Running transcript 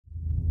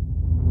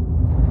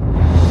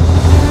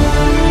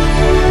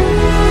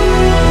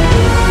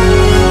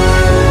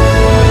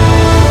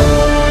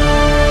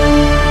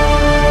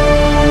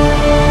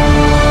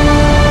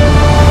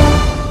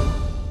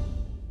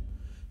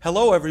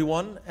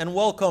everyone, and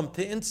welcome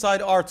to Inside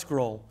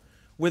ArtScroll,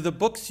 where the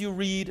books you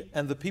read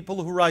and the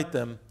people who write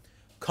them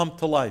come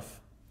to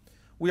life.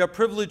 We are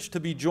privileged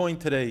to be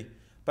joined today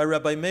by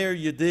Rabbi Meyer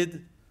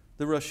Yedid,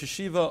 the rosh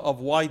yeshivah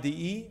of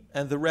YDE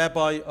and the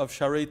rabbi of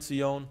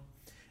Shaarei,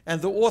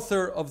 and the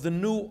author of the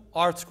new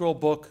ArtScroll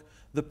book,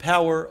 The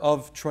Power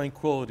of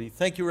Tranquility.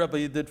 Thank you,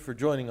 Rabbi Yedid, for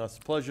joining us.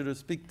 Pleasure to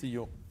speak to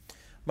you.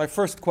 My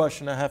first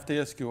question I have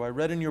to ask you, I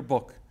read in your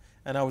book,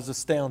 and I was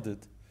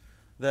astounded,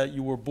 that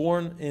you were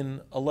born in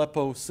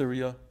Aleppo,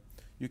 Syria.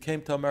 You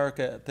came to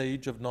America at the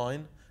age of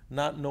 9,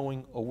 not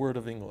knowing a word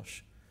of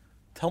English.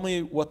 Tell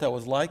me what that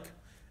was like,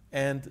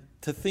 and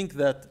to think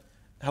that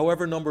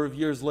however number of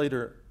years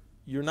later,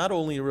 you're not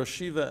only a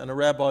yeshivah and a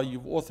rabbi,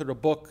 you've authored a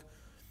book.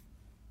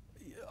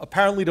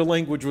 Apparently the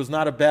language was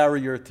not a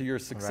barrier to your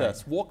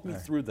success. Right. Walk me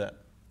through that.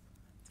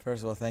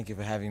 First of all, thank you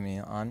for having me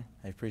on.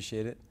 I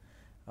appreciate it.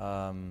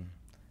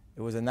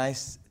 It was a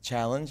nice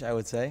challenge, I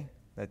would say,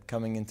 that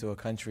coming into a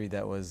country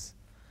that was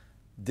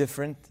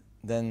different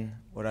than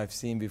what I've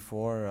seen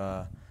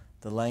before.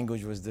 The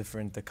language was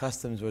different, the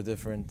customs were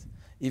different.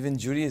 Even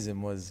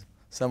Judaism was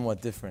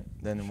somewhat different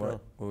than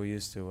what we're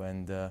used to.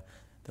 And the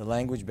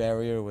language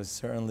barrier was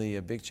certainly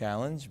a big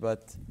challenge,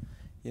 but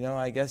you know,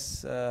 I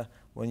guess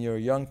when you're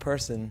a young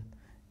person,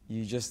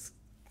 you just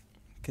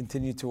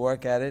continue to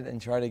work at it and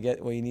try to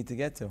get where you need to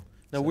get to.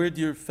 Now, where did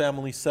your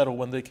family settle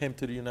when they came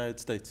to the United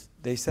States?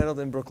 They settled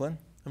in Brooklyn.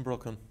 In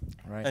Brooklyn.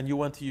 Right. And you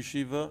went to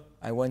yeshiva?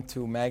 I went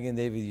to Magen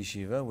David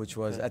Yeshiva, which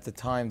was at the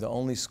time the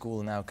only school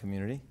in our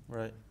community.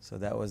 Right. So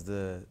that was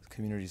the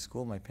community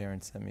school. My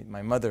parents sent me,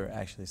 my mother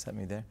actually sent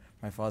me there.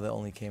 My father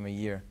only came a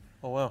year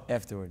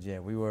afterwards. Yeah,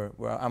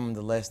 I'm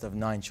the last of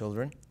 9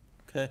 children.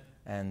 Okay.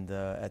 And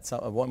at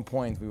one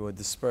point we were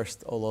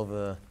dispersed all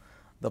over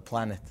the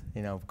planet,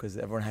 you know, because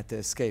everyone had to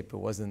escape. It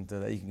wasn't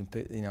that you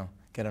can, you know,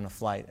 get on a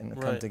flight and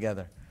come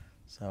together.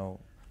 So,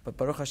 but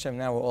Baruch Hashem,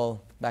 now we're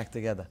all back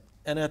together.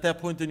 And at that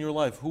point in your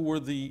life, who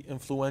were the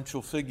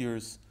influential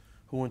figures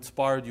who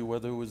inspired you,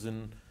 whether it was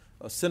in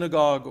a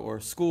synagogue or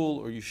school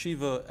or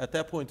yeshiva? At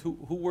that point,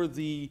 who were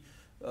the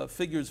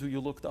figures who you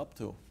looked up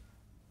to?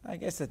 I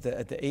guess at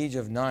the age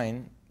of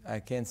 9, I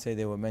can't say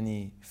there were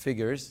many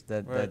figures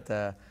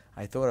that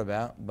I thought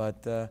about,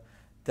 but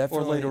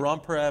definitely. Or later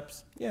on,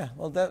 perhaps. Yeah,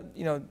 well,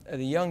 you know, at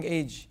a young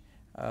age,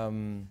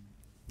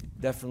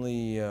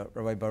 definitely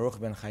Rabbi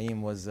Baruch ben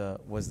Chaim was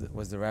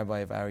the rabbi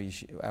of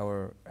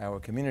our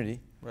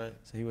community. Right.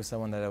 So he was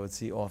someone that I would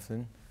see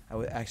often. I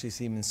would actually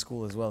see him in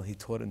school as well. He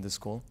taught in the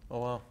school. Oh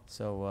wow.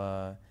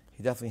 So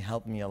he definitely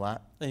helped me a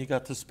lot. And you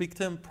got to speak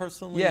to him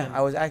personally? Yeah, I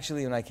was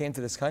actually, when I came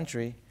to this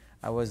country,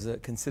 I was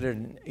considered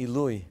an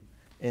Ilui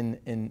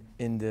in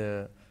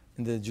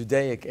the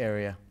Judaic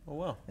area. Oh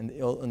wow. In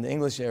the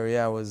English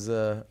area, I was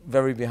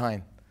very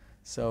behind.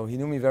 So he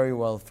knew me very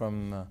well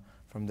from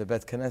the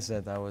Bet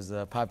Knesset. I was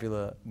a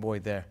popular boy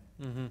there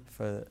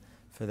for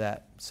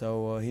that.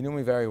 So he knew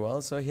me very well.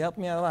 So he helped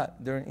me out a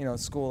lot. During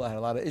school, I had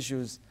a lot of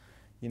issues.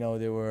 You know,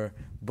 there were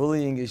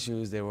bullying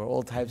issues. There were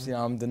all types. You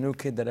know, I'm the new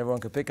kid that everyone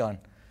could pick on.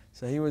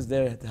 So he was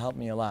there to help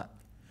me a lot.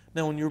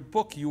 Now, in your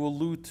book, you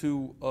allude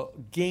to a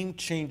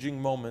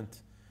game-changing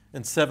moment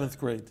in 7th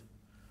grade.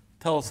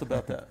 Tell us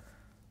about that.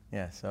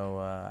 Yeah, so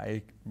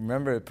I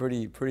remember it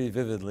pretty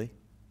vividly.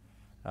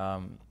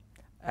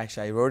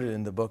 Actually, I wrote it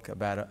in the book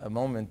about a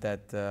moment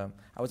that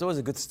I was always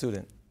a good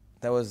student.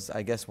 That was,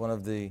 I guess, one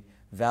of the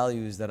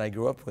values that I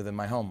grew up with in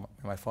my home.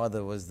 My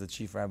father was the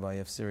chief rabbi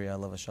of Syria,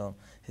 alav hashalom.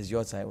 His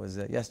yortzeit was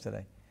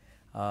yesterday.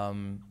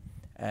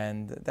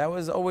 And that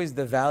was always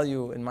the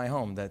value in my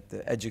home, that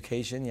the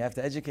education, you have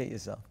to educate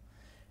yourself.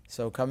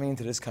 So coming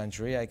into this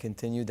country, I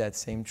continued that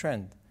same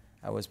trend.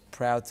 I was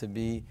proud to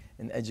be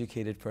an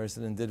educated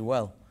person and did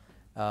well.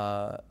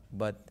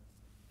 But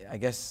I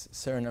guess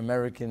certain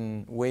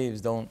American waves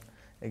don't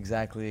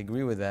exactly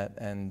agree with that.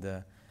 And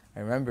I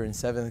remember in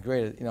 7th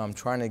grade, you know, I'm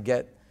trying to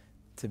get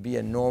to be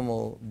a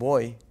normal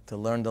boy, to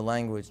learn the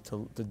language,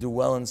 to do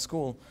well in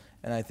school.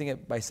 And I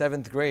think by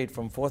 7th grade,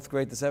 from 4th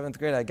grade to 7th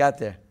grade, I got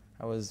there.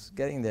 I was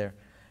getting there.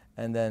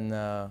 And then,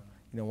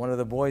 one of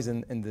the boys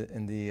in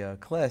the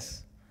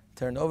class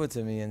turned over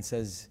to me and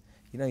says,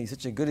 you know, you're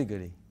such a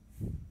goody-goody.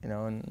 You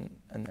know,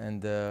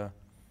 and it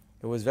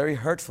was very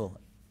hurtful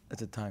at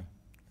the time.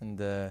 And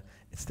it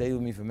stayed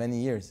with me for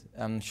many years.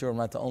 I'm sure I'm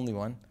not the only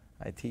one.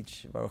 I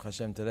teach, Baruch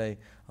Hashem, today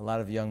a lot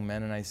of young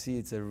men, and I see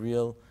it's a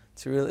real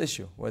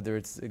issue, whether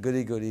it's a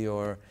goody-goody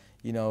or,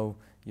 you know,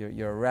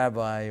 you're a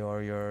rabbi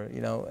or you're,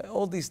 you know,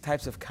 all these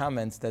types of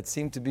comments that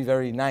seem to be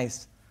very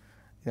nice,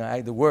 you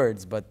know, the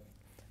words, but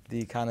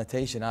the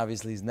connotation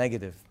obviously is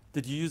negative.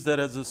 Did you use that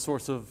as a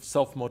source of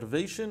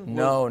self-motivation?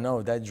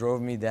 No, that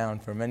drove me down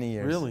for many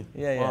years. Really?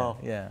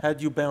 Yeah. How'd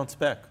you bounce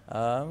back?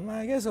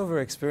 I guess over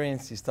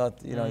experience, you start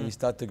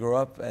to grow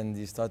up and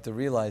you start to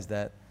realize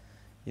that,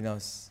 you know,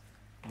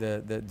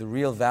 the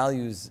real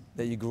values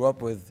that you grew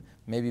up with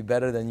may be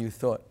better than you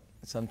thought.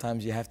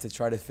 Sometimes you have to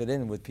try to fit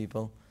in with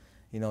people,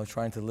 you know,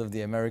 trying to live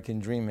the American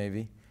dream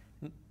maybe.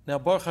 Now,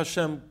 Baruch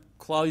Hashem,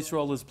 Klal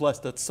Yisrael is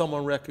blessed that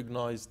someone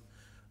recognized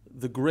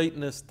the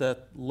greatness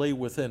that lay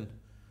within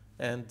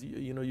and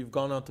you know, you've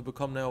gone on to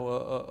become now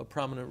a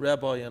prominent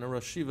rabbi and a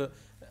rosh yeshiva.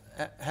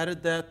 How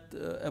did that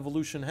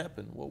evolution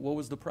happen? What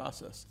was the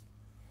process?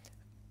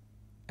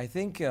 I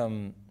think,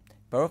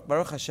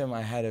 Baruch Hashem,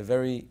 I had a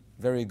very,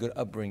 very good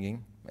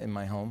upbringing in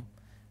my home,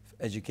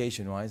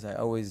 education-wise. I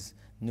always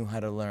knew how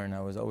to learn.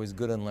 I was always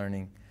good on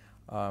learning.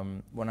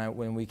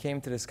 When we came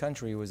to this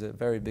country, it was a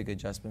very big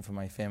adjustment for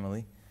my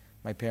family.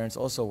 My parents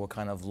also were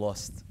kind of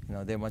lost. You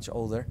know, they're much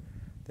older.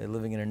 They're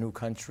living in a new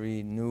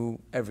country, new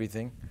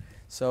everything.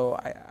 So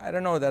I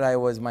don't know that I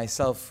was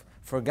myself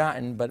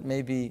forgotten, but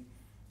maybe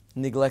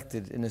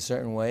neglected in a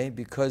certain way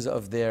because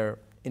of their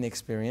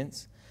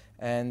inexperience.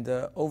 And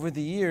over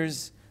the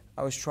years,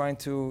 I was trying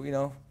to, you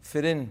know,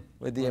 fit in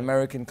with the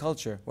American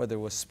culture, whether it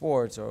was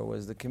sports or it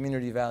was the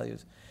community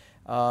values.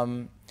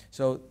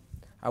 So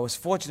I was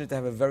fortunate to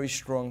have a very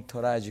strong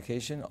Torah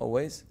education,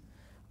 always.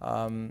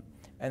 And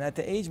at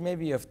the age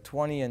maybe of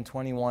 20 and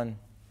 21,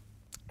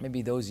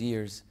 maybe those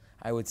years,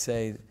 I would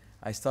say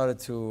I started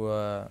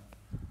to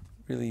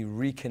really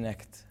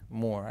reconnect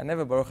more. I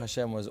never, Baruch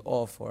Hashem, was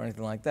off or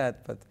anything like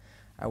that, but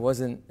I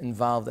wasn't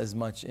involved as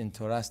much in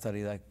Torah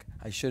study like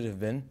I should have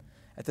been.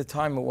 At the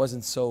time, it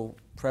wasn't so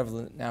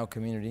prevalent in our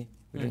community.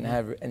 We didn't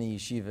have any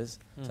yeshivas,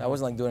 so I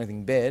wasn't like doing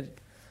anything bad.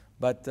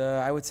 But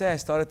I would say I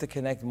started to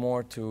connect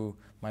more to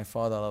my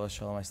father, alav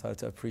shalom. I started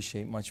to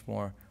appreciate much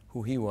more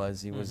who he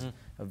was. He was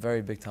a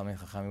very big Talmid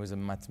Chacham. He was a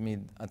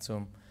matmid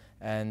atzum.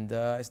 And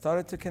I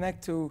started to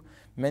connect to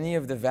many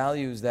of the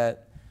values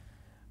that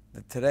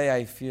today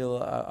I feel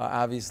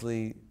are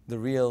obviously the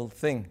real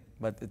thing.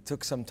 But it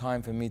took some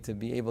time for me to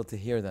be able to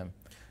hear them.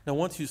 Now,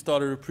 once you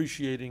started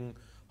appreciating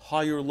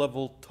higher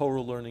level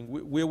Torah learning,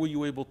 where were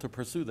you able to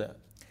pursue that?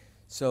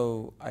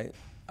 So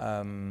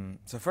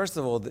so first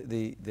of all,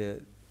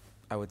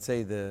 I would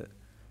say the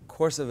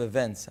course of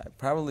events,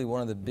 probably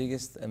one of the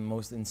biggest and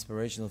most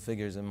inspirational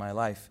figures in my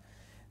life,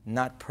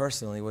 not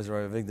personally, was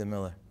Rabbi Victor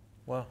Miller.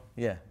 Wow.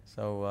 Yeah.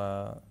 So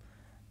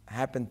I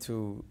happened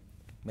to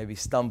maybe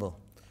stumble.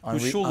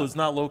 Whose shul is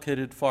not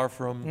located far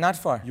from not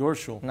far. Your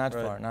shul. Not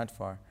far, not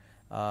far.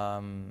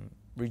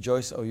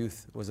 Rejoice, O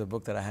Youth was a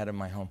book that I had in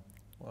my home.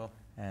 Wow.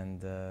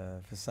 And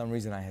for some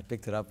reason I had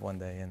picked it up one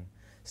day and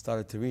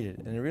started to read it.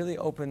 And it really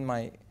opened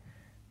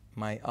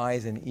my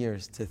eyes and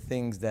ears to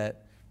things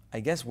that I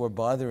guess were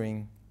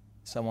bothering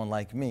someone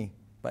like me,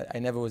 but I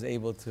never was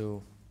able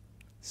to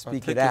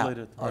speak it out,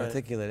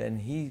 articulate it. And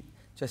he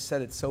just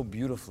said it so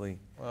beautifully.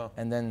 Wow.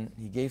 And then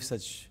he gave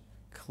such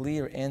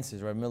clear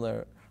answers. Rabbi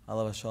Miller,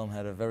 alav shalom,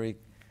 had a very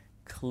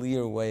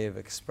clear way of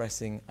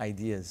expressing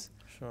ideas.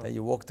 Sure. That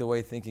you walked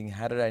away thinking,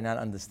 how did I not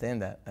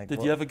understand that? Like,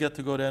 did you ever get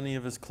to go to any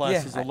of his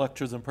classes or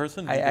lectures in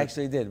person? I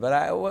actually did,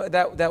 but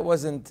that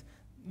wasn't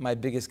my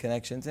biggest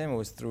connection to him. It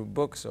was through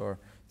books or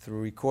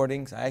through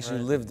recordings. I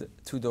actually lived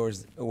 2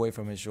 doors away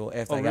from his shul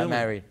after I got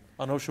married.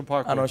 On Ocean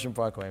Parkway? On Ocean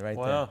Parkway, right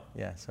there.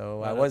 Yeah, so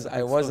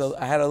wow,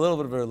 I had a little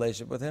bit of a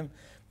relationship with him,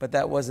 but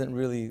that wasn't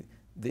really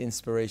the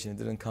inspiration. It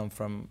didn't come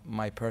from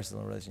my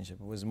personal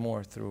relationship. It was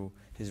more through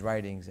his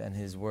writings and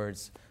his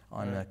words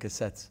on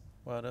cassettes.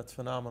 Wow, that's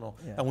phenomenal.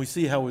 Yeah. And we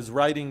see how his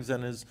writings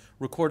and his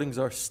recordings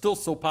are still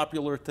so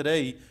popular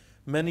today,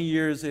 many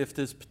years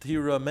after his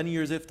Patira, many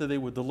years after they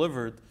were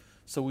delivered.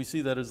 So we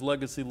see that his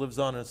legacy lives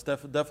on, and it's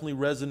definitely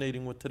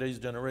resonating with today's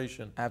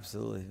generation.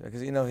 Absolutely.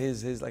 Because, you know,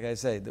 his like I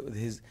say,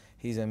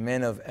 he's a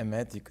man of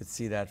emet. You could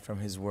see that from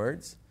his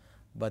words.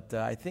 But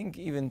I think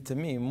even to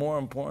me, more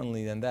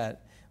importantly than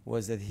that,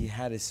 was that he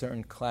had a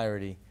certain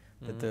clarity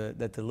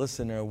that the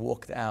listener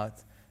walked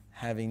out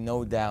having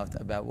no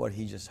doubt about what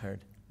he just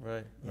heard.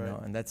 Right, you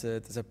know, and that's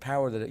a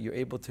power that you're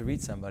able to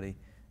read somebody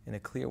in a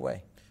clear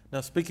way.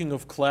 Now, speaking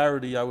of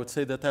clarity, I would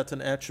say that that's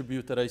an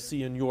attribute that I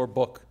see in your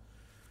book,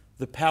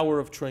 The Power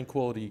of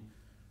Tranquility.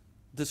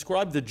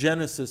 Describe the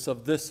genesis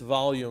of this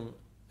volume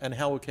and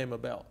how it came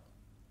about.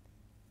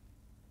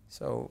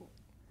 So,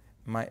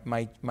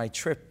 my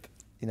trip,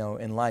 you know,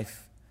 in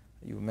life,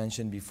 you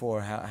mentioned before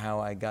how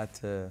I got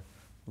to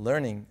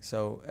learning.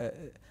 So,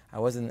 I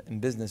wasn't in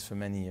business for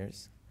many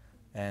years.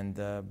 And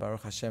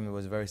Baruch Hashem, it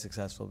was a very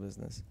successful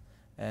business.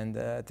 And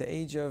at the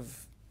age of,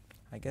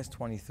 I guess,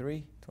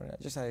 23,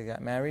 just I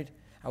got married,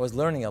 I was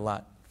learning a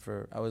lot.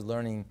 I was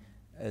learning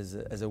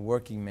as a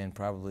working man,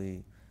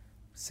 probably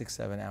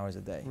 6-7 hours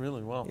a day.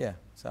 Really? Wow. Yeah.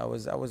 So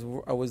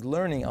I was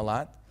learning a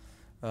lot,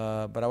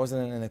 but I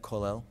wasn't in a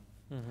kollel.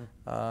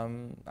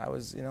 I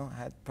was, you know,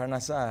 had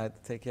parnasa, I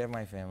had to take care of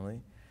my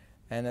family.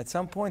 And at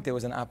some point, there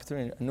was an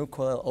opportunity. A new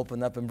kollel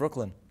opened up in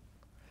Brooklyn.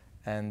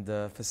 And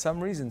for some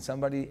reason,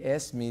 somebody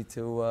asked me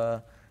to,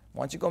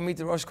 why don't you go meet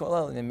the Rosh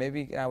Kollel? And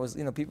maybe I was,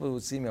 you know, people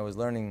would see me. I was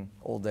learning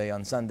all day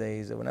on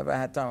Sundays. Or whenever I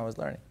had time, I was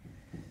learning.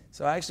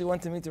 So I actually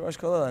went to meet the Rosh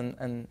Kollel,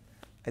 and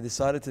I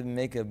decided to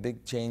make a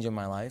big change in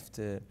my life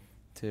to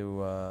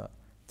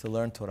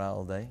learn Torah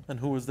all day. And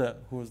who was that?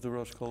 Who was the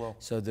Rosh Kollel?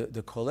 So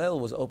the Kollel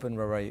was opened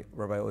by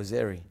Rabbi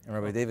Ozeri and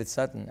Rabbi David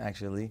Sutton,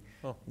 actually.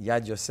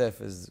 Yad Yosef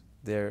is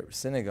their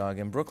synagogue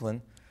in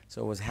Brooklyn.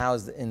 So it was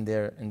housed in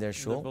their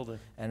shul,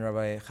 and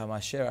Rabbi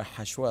Chamasher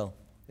Hashwell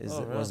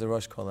was the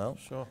Rosh Kollel.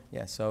 Sure.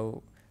 Yeah,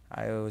 so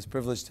I was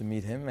privileged to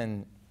meet him,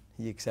 and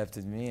he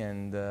accepted me,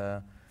 and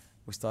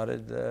we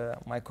started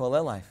my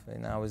kollel life.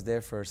 And I was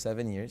there for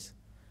 7 years.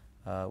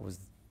 It was,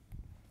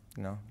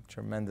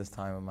 tremendous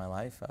time of my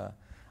life.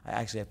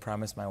 I had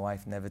promised my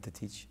wife never to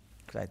teach,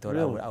 because I thought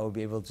Really? I would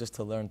be able just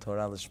to learn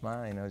Torah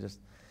Lishma, and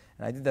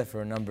I did that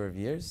for a number of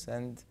years.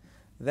 And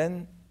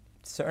then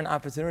certain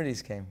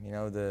opportunities came.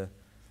 The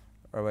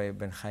Rabbi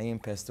Ben Chaim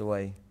passed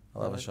away,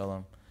 alav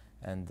shalom,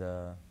 and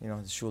the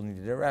shul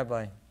needed a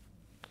rabbi.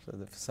 So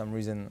for some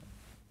reason,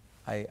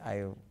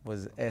 I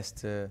was asked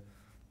to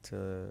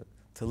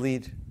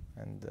lead,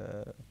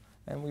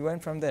 and we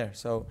went from there.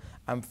 So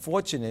I'm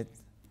fortunate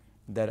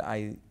that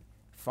I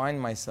find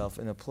myself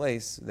in a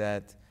place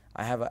that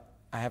I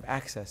have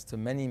access to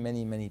many,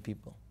 many, many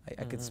people.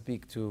 I could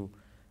speak to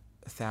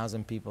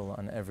 1,000 people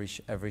on every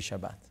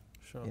Shabbat.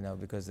 Sure.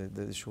 Because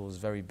the shul is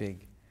very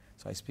big,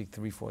 so I speak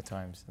 3-4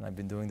 times, and I've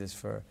been doing this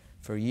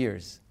for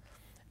years.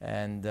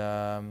 And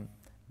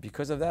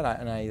because of that,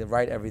 I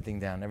write everything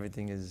down.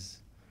 Everything is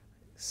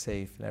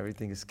safe, and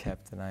everything is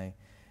kept, and I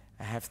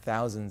have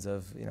thousands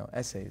of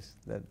essays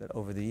that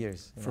over the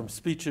years. From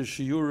speeches,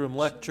 shiurim,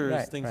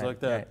 lectures, things like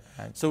that.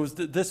 Right. So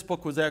this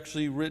book was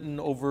actually written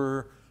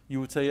over, you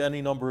would say,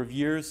 any number of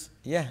years?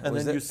 Yeah. And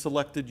then you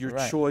selected your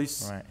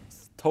choice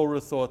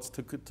Torah thoughts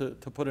to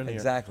put in here.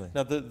 Exactly.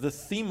 Now the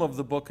theme of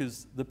the book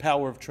is the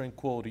power of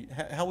tranquility.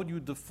 How would you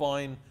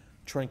define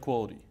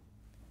tranquility?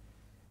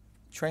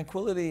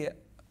 Tranquility,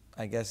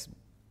 I guess,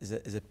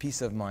 is a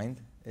peace of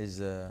mind,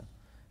 is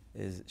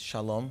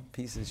shalom.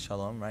 Peace is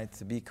shalom, right?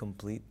 To be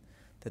complete.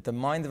 That the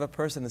mind of a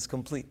person is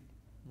complete.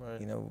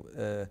 Right.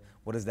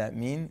 What does that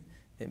mean?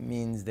 It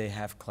means they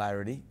have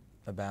clarity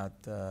about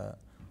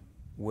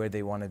where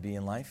they want to be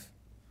in life.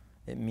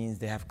 It means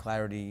they have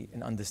clarity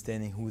in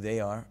understanding who they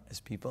are as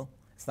people.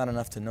 It's not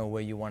enough to know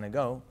where you want to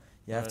go.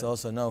 You have to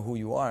also know who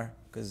you are,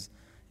 because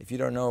if you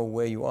don't know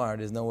where you are,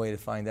 there's no way to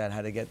find out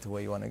how to get to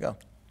where you want to go.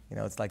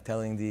 It's like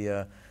telling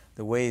the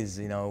ways,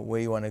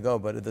 where you want to go,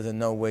 but it doesn't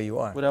know where you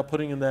are. Without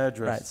putting in the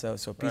address. Right,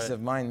 so peace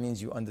of mind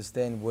means you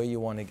understand where you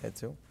want to get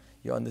to.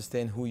 You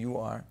understand who you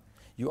are.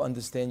 You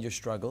understand your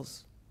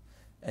struggles.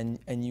 And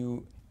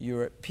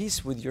you're at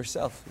peace with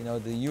yourself. The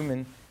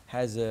human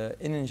has an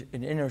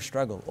inner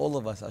struggle. All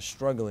of us are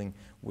struggling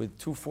with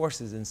two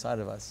forces inside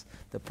of us.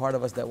 The part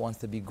of us that wants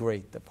to be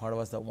great. The part of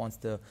us that wants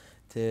to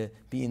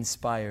be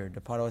inspired.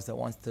 The part of us that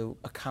wants to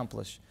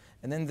accomplish.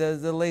 And then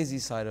the lazy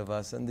side of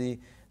us, and the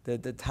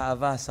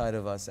ta'ava side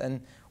of us.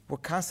 And we're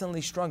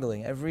constantly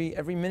struggling.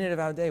 Every minute of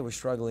our day, we're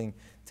struggling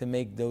to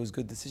make those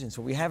good decisions.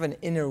 So we have an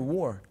inner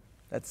war.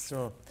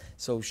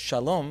 So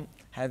shalom,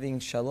 having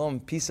shalom,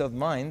 peace of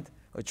mind,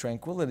 or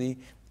tranquility,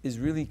 is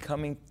really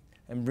coming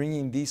and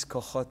bringing these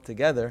kochot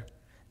together.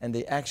 And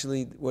they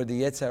actually, where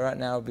the Yetzer Hara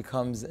now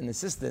becomes an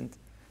assistant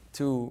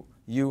to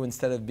you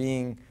instead of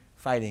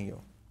fighting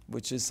you.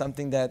 Which is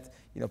something that,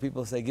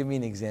 people say, give me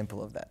an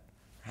example of that.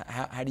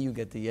 How do you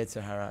get the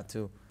Yetzer Hara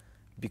to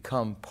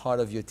become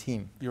part of your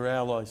team? Your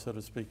ally, so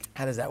to speak.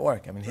 How does that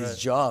work? His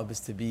job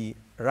is to be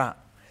Ra.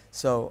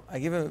 So I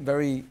give a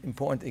very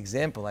important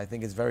example. I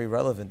think it's a very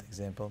relevant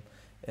example.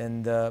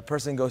 And a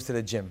person goes to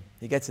the gym.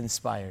 He gets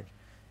inspired.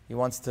 He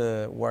wants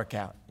to work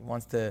out. He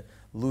wants to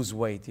lose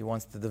weight. He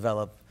wants to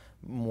develop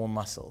more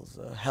muscles,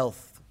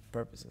 health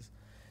purposes.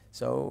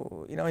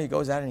 So, he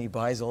goes out and he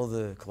buys all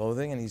the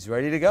clothing and he's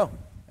ready to go.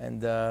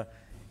 And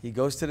he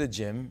goes to the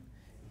gym,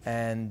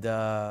 and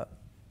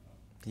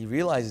he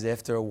realizes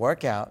after a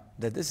workout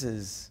that this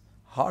is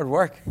hard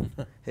work.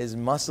 His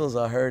muscles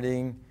are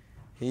hurting.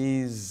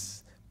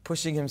 He's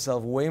pushing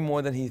himself way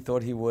more than he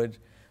thought he would.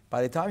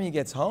 By the time he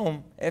gets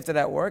home, after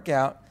that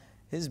workout,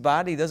 his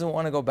body doesn't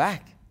want to go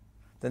back.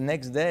 The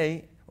next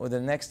day or the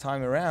next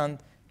time around,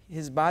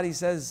 his body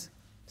says,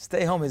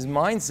 stay home. His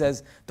mind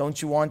says,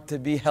 don't you want to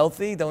be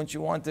healthy? Don't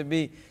you want to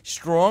be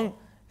strong?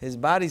 His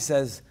body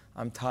says,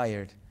 I'm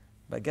tired.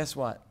 But guess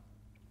what?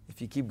 If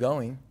you keep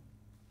going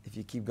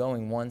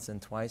once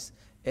and twice,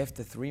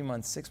 after 3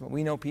 months, 6 months,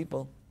 we know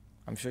people,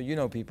 I'm sure you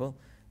know people,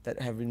 that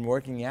have been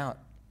working out,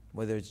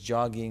 whether it's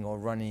jogging or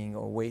running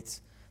or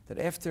weights, that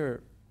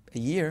after a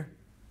year,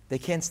 they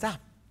can't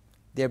stop.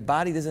 Their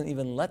body doesn't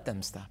even let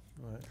them stop.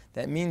 Right.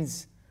 That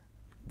means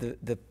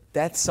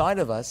that side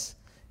of us,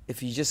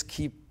 if you just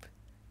keep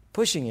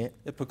pushing it,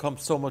 it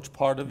becomes so much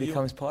part of you. It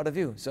becomes part of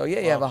you. So you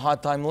have a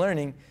hard time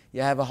learning.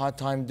 You have a hard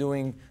time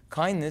doing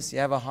kindness. You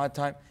have a hard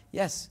time,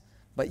 yes.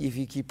 But if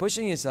you keep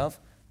pushing yourself,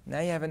 now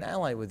you have an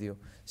ally with you.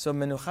 So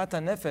menuchat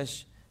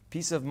nefesh,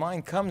 peace of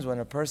mind, comes when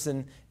a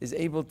person is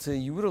able to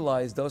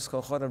utilize those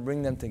kochot and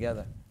bring them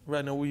together.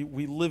 Right, now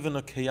we live in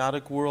a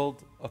chaotic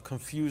world, a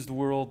confused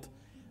world.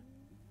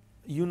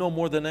 You know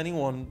more than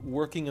anyone,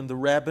 working in the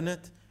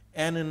rabbinate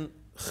and in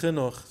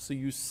chinuch, so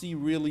you see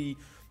really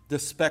the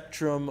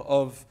spectrum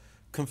of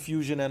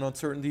confusion and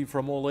uncertainty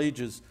from all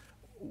ages.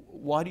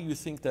 Why do you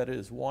think that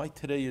is? Why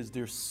today is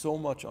there so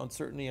much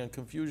uncertainty and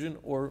confusion,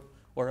 or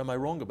am I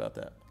wrong about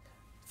that?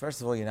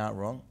 First of all, you're not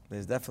wrong.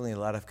 There's definitely a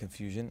lot of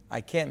confusion.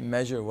 I can't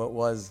measure what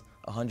was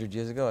 100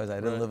 years ago, as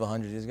I didn't live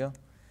 100 years ago.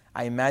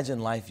 I imagine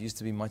life used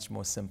to be much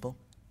more simple.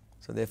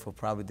 So therefore,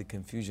 probably the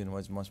confusion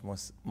was much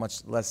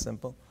less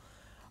simple,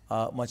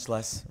 much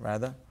less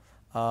rather.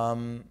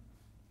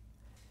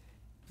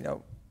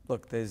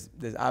 Look, there's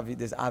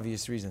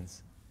obvious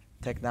reasons.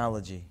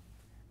 Technology,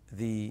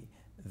 the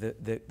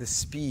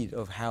speed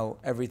of how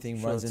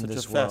everything runs in this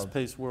world. Such a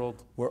fast-paced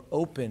world. We're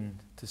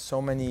open to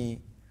so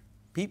many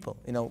people.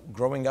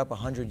 Growing up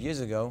 100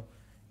 years ago,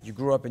 you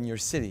grew up in your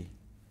city.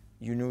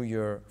 You knew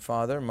your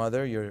father,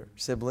 mother, your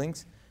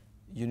siblings.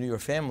 You knew your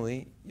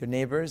family, your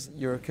neighbors,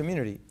 your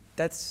community.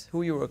 That's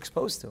who you were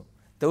exposed to.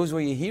 Those were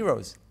your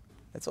heroes.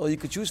 That's all you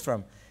could choose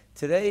from.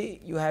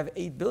 Today, you have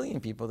 8 billion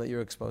people that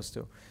you're exposed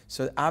to.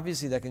 So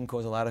obviously that can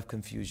cause a lot of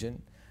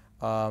confusion.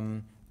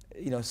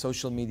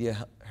 Social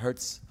media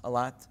hurts a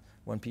lot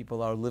when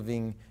people are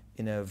living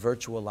in a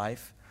virtual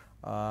life.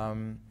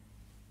 And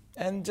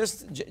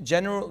just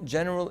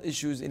general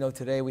issues.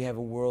 Today we have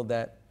a world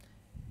that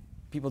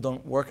people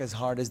don't work as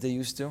hard as they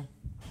used to,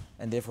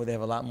 and therefore they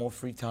have a lot more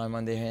free time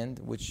on their hand,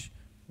 which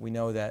we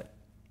know that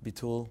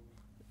bitul,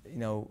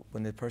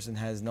 when the person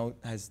has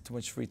too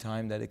much free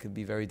time, that it could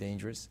be very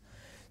dangerous.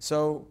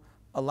 So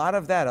a lot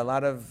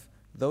of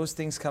those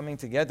things coming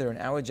together in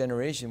our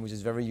generation, which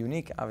is very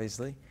unique,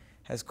 obviously,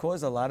 has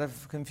caused a lot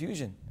of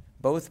confusion,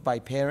 both by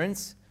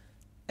parents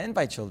and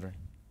by children.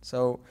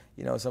 So,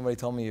 somebody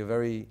told me a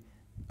very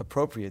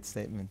appropriate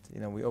statement.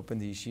 We opened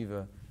the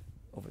yeshiva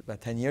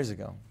about 10 years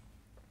ago.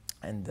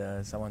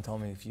 And someone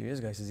told me a few years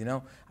ago, he says,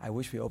 I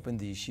wish we opened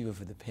the yeshiva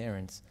for the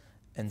parents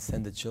and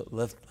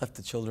left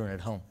the children at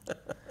home.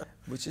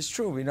 Which is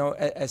true.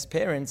 As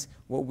parents,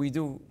 what we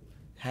do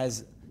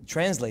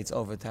translates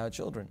over to our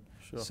children.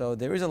 Sure. So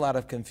there is a lot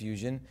of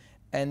confusion.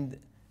 And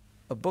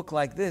a book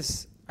like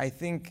this, I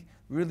think,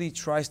 really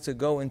tries to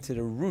go into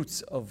the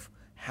roots of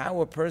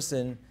how a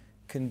person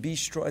can be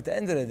strong. At the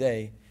end of the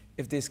day,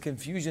 if there's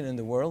confusion in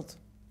the world,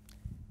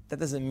 that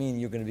doesn't mean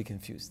you're going to be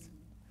confused.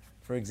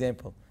 For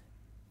example,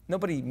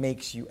 nobody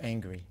makes you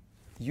angry.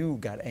 You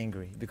got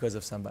angry because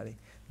of somebody.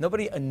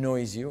 Nobody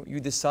annoys you. You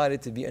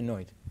decided to be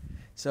annoyed.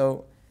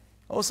 So,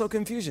 also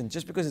confusion.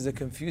 Just because it's a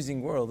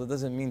confusing world, it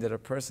doesn't mean that a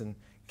person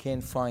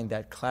can't find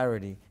that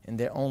clarity in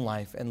their own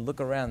life and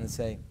look around and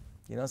say,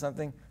 you know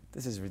something?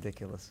 This is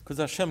ridiculous. Because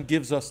Hashem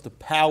gives us the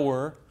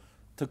power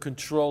to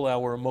control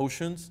our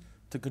emotions,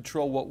 to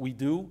control what we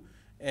do,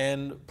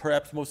 and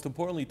perhaps most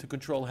importantly, to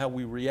control how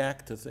we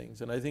react to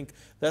things. And I think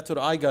that's what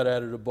I got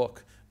out of the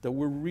book, that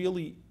we're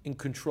really in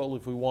control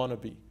if we want to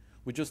be.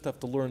 We just have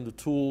to learn the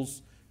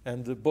tools,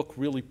 and the book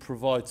really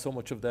provides so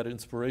much of that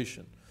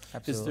inspiration.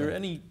 Absolutely. Is there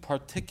any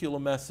particular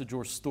message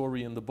or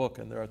story in the book,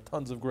 and there are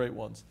tons of great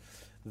ones,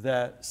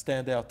 that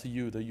stand out to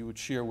you that you would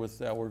share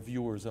with our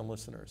viewers and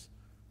listeners?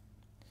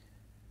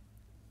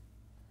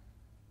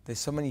 There's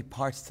so many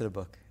parts to the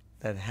book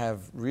that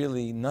have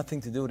really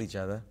nothing to do with each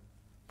other,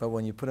 but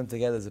when you put them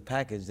together as a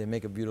package, they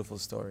make a beautiful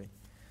story.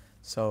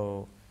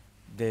 So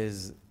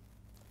there's,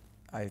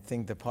 I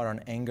think, the part on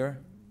anger.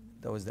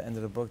 That was the end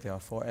of the book. There are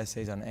 4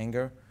 essays on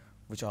anger,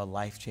 which are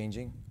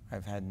life-changing.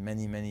 I've had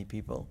many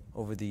people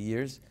over the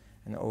years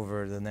and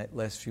over the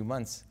last few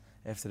months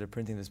after the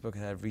printing of this book that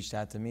have reached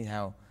out to me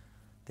how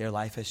their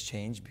life has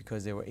changed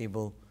because they were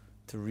able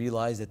to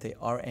realize that they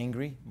are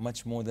angry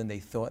much more than they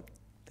thought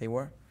they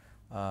were.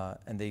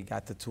 And they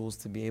got the tools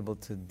to be able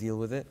to deal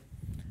with it.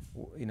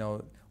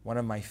 One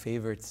of my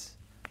favorites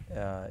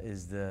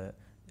is the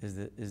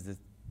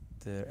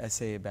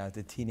essay about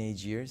the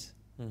teenage years.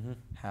 Mm-hmm.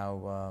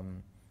 How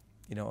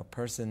a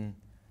person,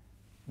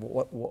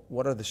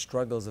 what are the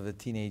struggles of the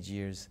teenage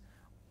years?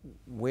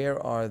 Where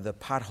are the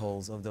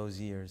potholes of those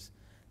years?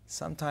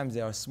 Sometimes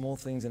there are small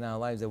things in our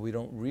lives that we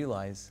don't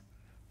realize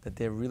that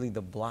they're really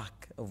the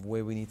block of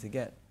where we need to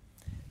get.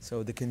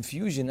 So the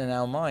confusion in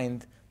our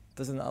mind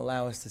doesn't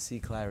allow us to see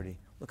clarity.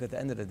 Look, at the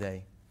end of the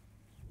day,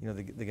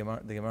 the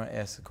Gemara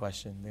asks a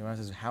question. The Gemara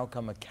says, how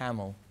come a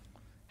camel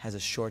has a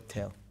short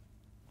tail?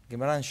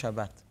 Gemara on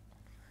Shabbat.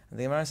 And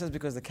the Gemara says,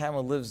 because the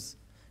camel lives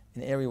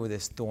in an area where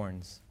there's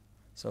thorns.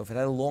 So if it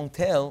had a long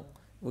tail,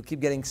 it would keep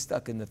getting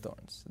stuck in the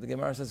thorns. So the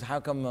Gemara says, how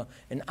come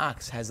an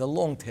ox has a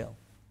long tail?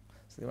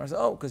 So the Gemara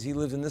says, because he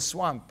lives in the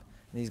swamp,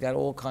 and he's got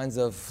all kinds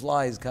of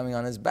flies coming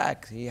on his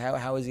back.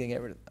 How is he going to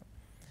get rid of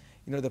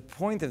them? The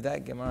point of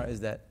that Gemara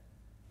is that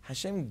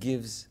Hashem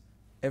gives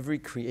every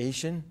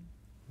creation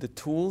the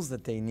tools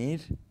that they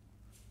need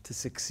to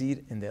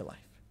succeed in their life.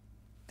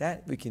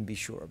 That we can be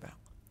sure about.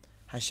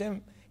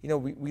 Hashem,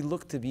 we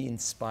look to be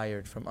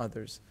inspired from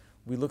others.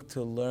 We look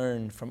to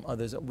learn from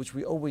others, which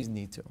we always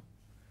need to.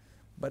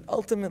 But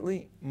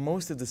ultimately,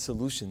 most of the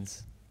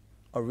solutions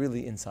are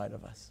really inside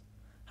of us.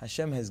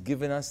 Hashem has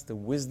given us the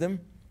wisdom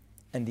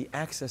and the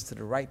access to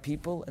the right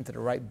people and to the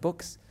right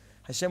books.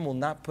 Hashem will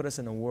not put us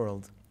in a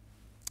world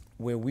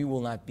where we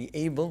will not be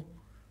able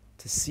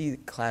to see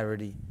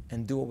clarity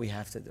and do what we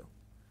have to do.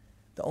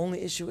 The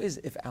only issue is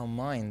if our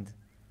mind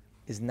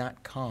is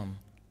not calm,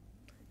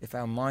 if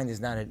our mind is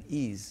not at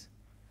ease,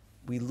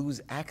 we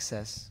lose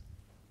access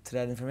to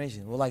that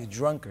information. We're like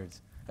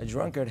drunkards. A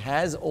drunkard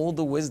has all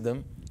the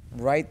wisdom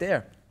right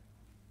there,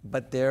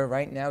 but they're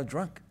right now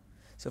drunk.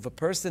 So if a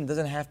person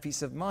doesn't have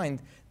peace of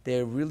mind,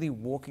 they're really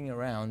walking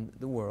around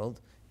the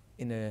world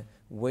in a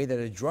way that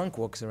a drunk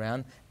walks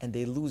around, and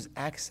they lose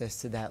access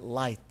to that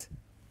light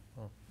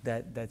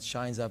that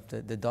shines up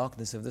the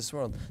darkness of this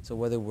world. So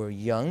whether we're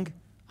young,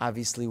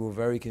 obviously we're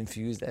very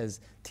confused, as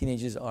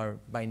teenagers are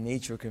by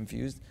nature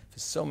confused for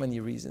so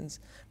many reasons,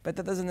 but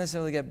that doesn't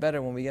necessarily get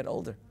better when we get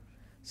older.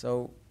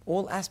 So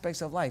all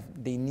aspects of life,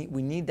 we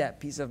need that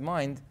peace of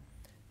mind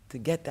to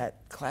get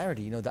that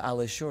clarity. The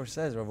Alei Shur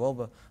says, Rav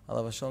Wolbe,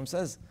 Alav Hashalom,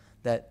 says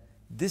that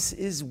this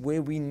is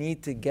where we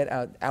need to get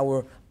out.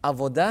 Our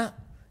avodah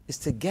is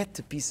to get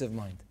to peace of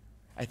mind.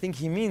 I think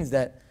he means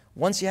that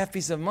once you have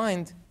peace of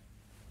mind,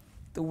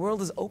 the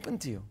world is open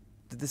to you.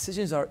 The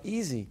decisions are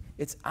easy.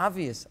 It's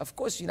obvious. Of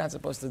course you're not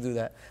supposed to do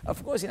that.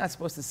 Of course you're not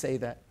supposed to say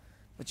that.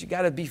 But you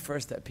got to be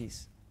first at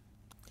peace.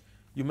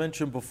 You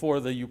mentioned before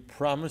that you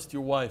promised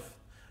your wife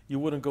you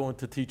wouldn't go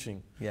into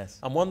teaching. Yes.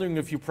 I'm wondering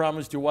if you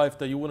promised your wife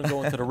that you wouldn't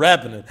go into the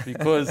rabbinate,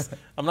 because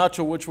I'm not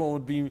sure which one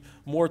would be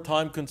more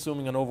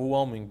time-consuming and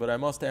overwhelming. But I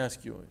must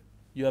ask you,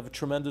 you have a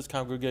tremendous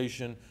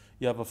congregation,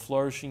 you have a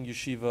flourishing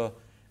yeshiva.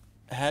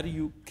 How do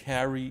you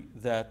carry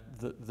that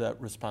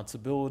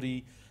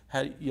responsibility?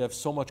 You have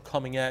so much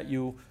coming at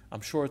you.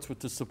 I'm sure it's with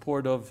the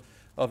support of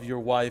your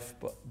wife,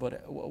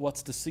 but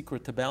what's the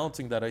secret to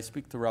balancing that? I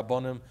speak to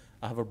Rabbanim.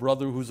 I have a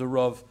brother who's a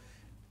Rav.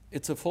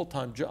 It's a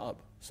full-time job.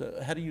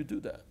 So how do you do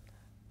that?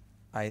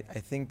 I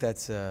think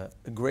that's a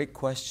great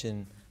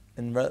question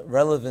and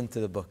relevant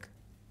to the book.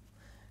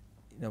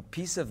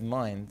 Peace of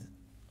mind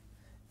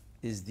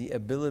is the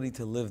ability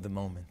to live the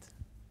moment.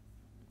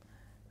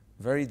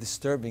 Very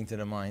disturbing to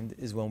the mind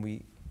is when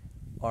we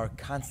are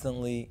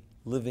constantly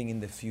living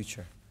in the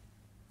future,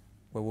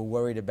 where we're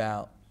worried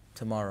about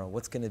tomorrow.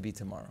 What's going to be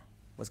tomorrow?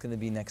 What's going to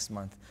be next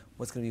month?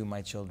 What's going to be with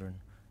my children?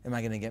 Am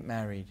I going to get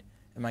married?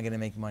 Am I going to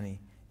make money?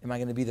 Am I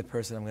going to be the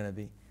person I'm going to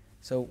be?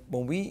 So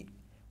when we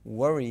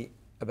worry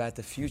about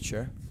the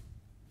future,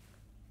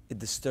 it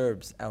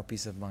disturbs our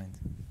peace of mind.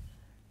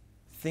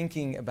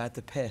 Thinking about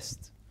the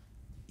past,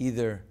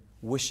 either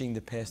wishing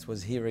the past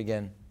was here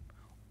again,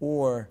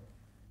 or,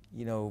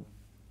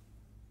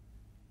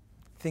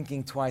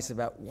 thinking twice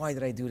about, why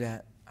did I do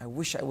that? I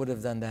wish I would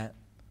have done that.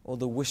 All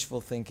the wishful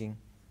thinking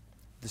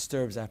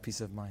disturbs our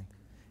peace of mind.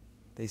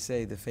 They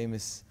say the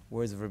famous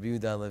words of Rabbi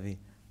Yedid,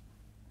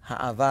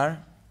 Ha'avar,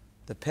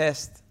 the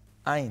past,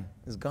 ayin,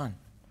 is gone.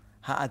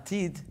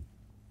 Ha'atid,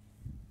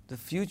 the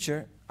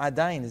future,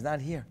 adayin, is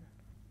not here.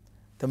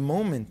 The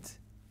moment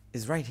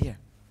is right here.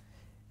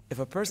 If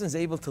a person is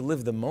able to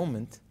live the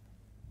moment,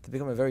 to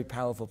become a very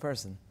powerful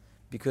person,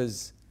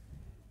 because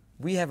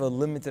we have a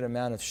limited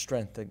amount of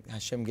strength that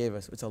Hashem gave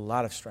us. It's a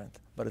lot of strength,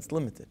 but it's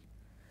limited.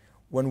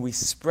 When we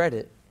spread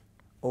it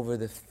over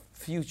the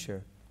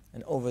future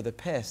and over the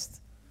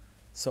past,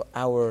 so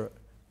our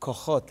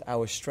kochot,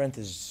 our strength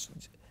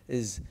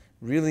is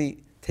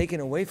really taken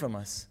away from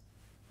us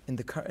in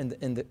the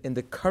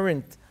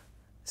current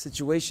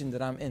situation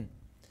that I'm in.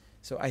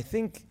 So I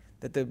think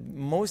that the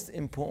most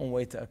important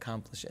way to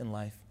accomplish in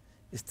life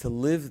is to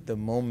live the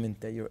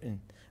moment that you're in.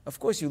 Of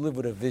course you live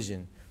with a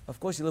vision. Of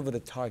course you live with a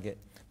target.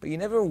 But you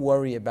never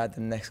worry about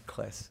the next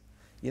class.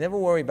 You never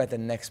worry about the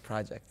next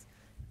project.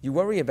 You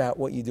worry about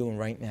what you're doing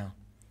right now.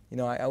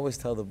 I always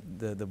tell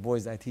the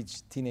boys that I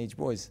teach, teenage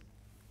boys,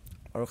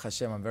 Baruch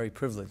Hashem, I'm very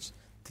privileged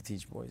to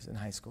teach boys in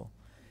high school.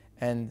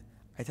 And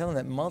I tell them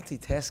that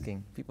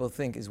multitasking, people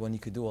think, is when you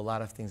could do a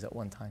lot of things at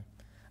one time.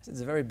 I said,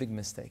 it's a very big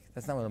mistake.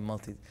 That's not what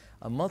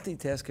a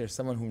multitasker is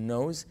someone who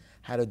knows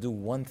how to do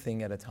one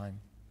thing at a time,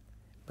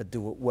 but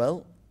do it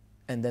well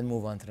and then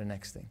move on to the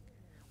next thing.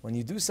 When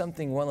you do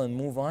something well and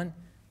move on,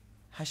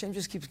 Hashem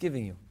just keeps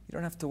giving you. You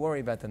don't have to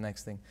worry about the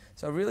next thing.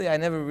 So really, I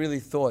never really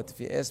thought, if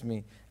you ask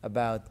me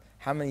about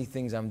how many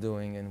things I'm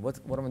doing and what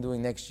I'm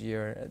doing next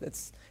year,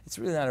 it's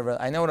really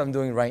not I know what I'm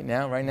doing right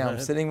now. Right now, I'm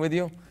sitting with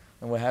you,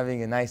 and we're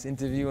having a nice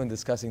interview and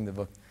discussing the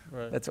book.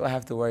 Right. That's what I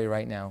have to worry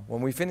right now.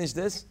 When we finish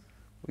this,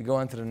 we go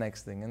on to the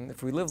next thing. And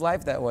if we live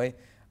life that way,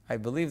 I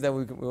believe that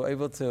we're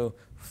able to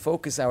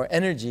focus our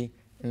energy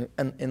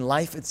in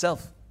life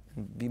itself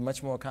and be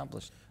much more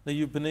accomplished. Now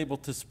you've been able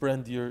to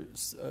spread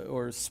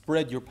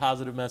your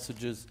positive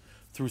messages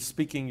through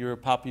speaking. You're a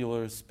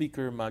popular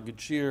speaker, Magid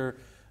Shir,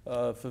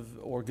 for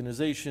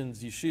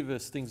organizations,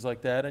 yeshivas, things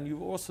like that. And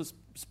you've also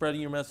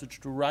spreading your message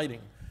through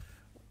writing.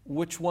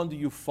 Which one do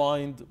you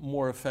find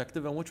more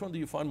effective and which one do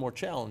you find more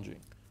challenging?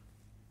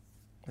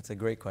 That's a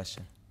great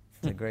question.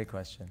 It's a great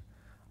question.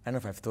 I don't know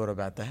if I've thought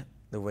about that,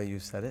 the way you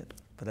said it,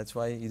 but that's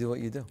why you do what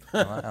you do.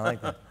 I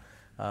like that.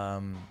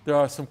 There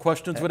are some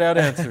questions without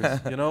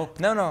answers, No,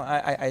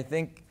 I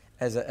think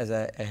as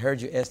I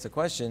heard you ask the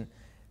question,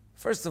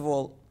 first of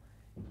all,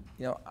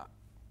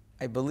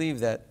 I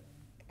believe that,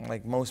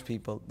 like most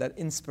people, that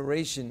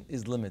inspiration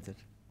is limited.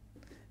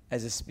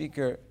 As a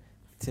speaker,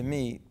 to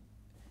me,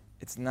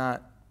 it's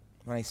not,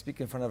 when I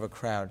speak in front of a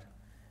crowd,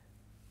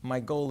 my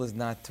goal is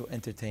not to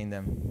entertain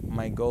them.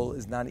 My goal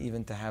is not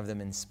even to have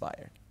them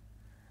inspired.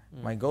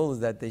 My goal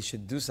is that they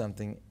should do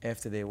something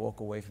after they walk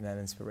away from that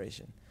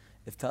inspiration.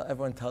 If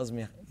everyone tells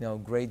me,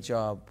 great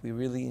job, we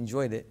really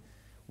enjoyed it,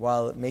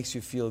 while it makes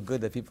you feel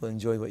good that people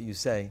enjoy what you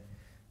say,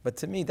 But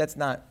to me, that's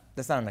not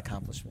an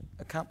accomplishment.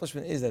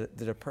 Accomplishment is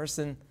that a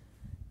person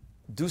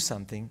do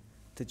something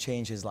to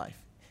change his life.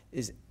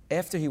 Is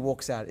after he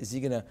walks out, is he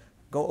going to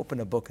go open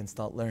a book and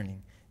start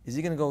learning? Is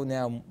he going to go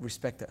now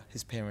respect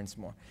his parents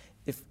more?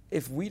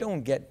 If we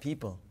don't get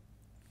people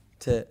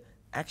to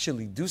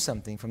actually do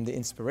something from the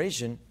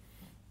inspiration,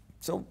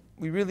 so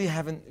we really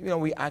haven't,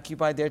 we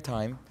occupied their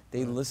time.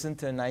 They listen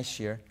to a nice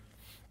shir,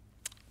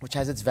 which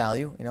has its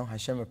value.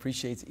 Hashem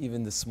appreciates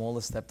even the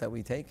smallest step that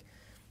we take.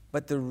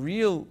 But the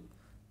real,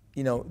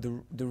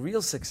 the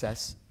real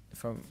success,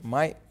 from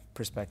my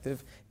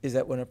perspective, is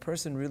that when a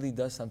person really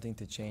does something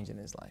to change in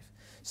his life.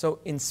 So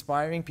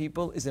inspiring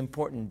people is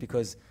important,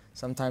 because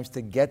sometimes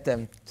to get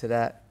them to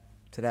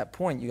that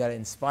point, you got to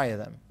inspire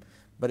them.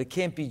 But it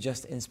can't be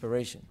just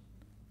inspiration.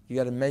 You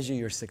got to measure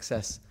your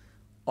success.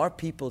 Are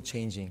people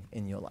changing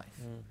in your life?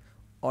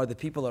 Are the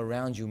people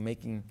around you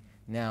making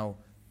now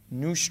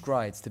new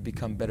strides to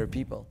become better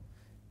people?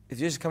 If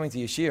you're just coming to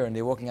yeshivah and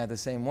they're walking out the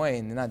same way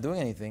and they're not doing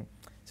anything,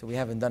 so we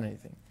haven't done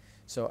anything.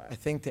 So I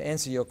think, to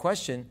answer your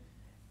question,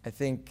 I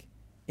think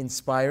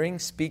inspiring,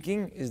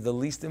 speaking is the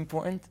least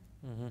important.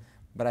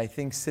 But I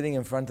think sitting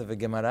in front of a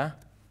Gemara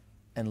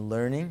and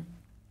learning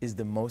is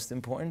the most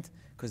important,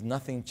 because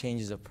nothing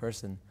changes a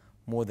person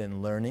more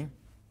than learning.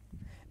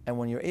 And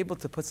when you're able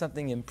to put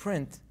something in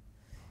print,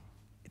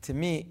 to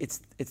me, it's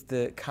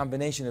the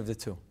combination of the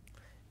two.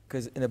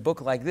 Because in a book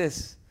like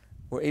this,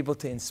 we're able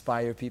to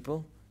inspire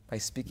people by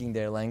speaking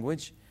their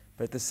language,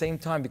 but at the same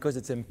time, because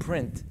it's in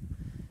print,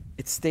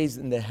 it stays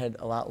in their head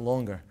a lot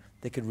longer.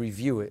 They could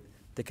review it.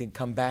 They could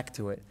come back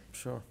to it.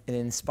 Sure. In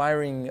an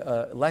inspiring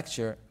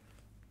lecture,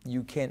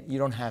 you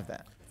don't have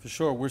that. For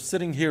sure. We're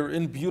sitting here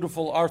in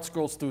beautiful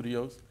ArtScroll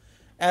studios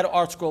at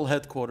ArtScroll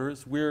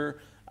headquarters, where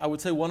I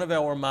would say one of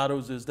our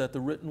mottos is that the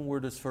written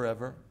word is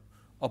forever.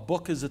 A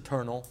book is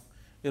eternal.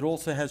 It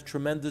also has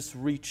tremendous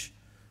reach,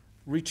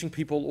 reaching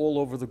people all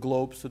over the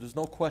globe. So there's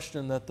no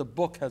question that the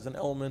book has an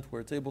element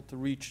where it's able to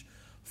reach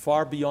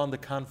far beyond the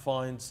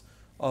confines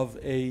of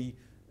a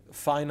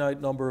finite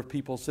number of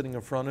people sitting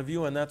in front of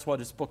you. And that's why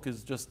this book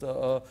is just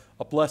a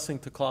blessing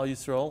to Klal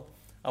Yisrael.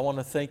 I want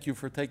to thank you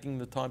for taking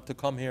the time to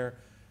come here.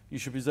 You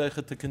should be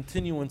zeichet to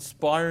continue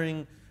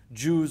inspiring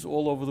Jews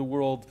all over the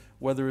world,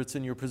 whether it's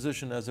in your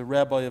position as a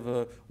rabbi of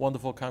a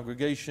wonderful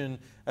congregation,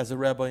 as a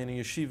rabbi in a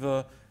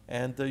yeshiva,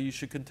 and you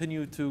should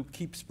continue to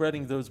keep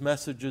spreading those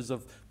messages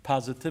of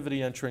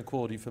positivity and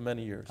tranquility for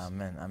many years.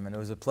 Amen. Amen. It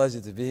was a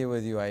pleasure to be here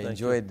with you. I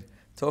enjoyed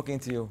talking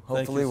to you.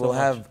 Hopefully you we'll so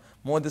have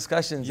more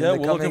discussions in the we're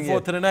coming looking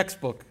forward year. to the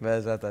next book.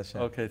 Be'ezrat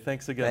Hashem. Okay,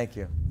 thanks again. Thank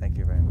you. Thank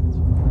you very much.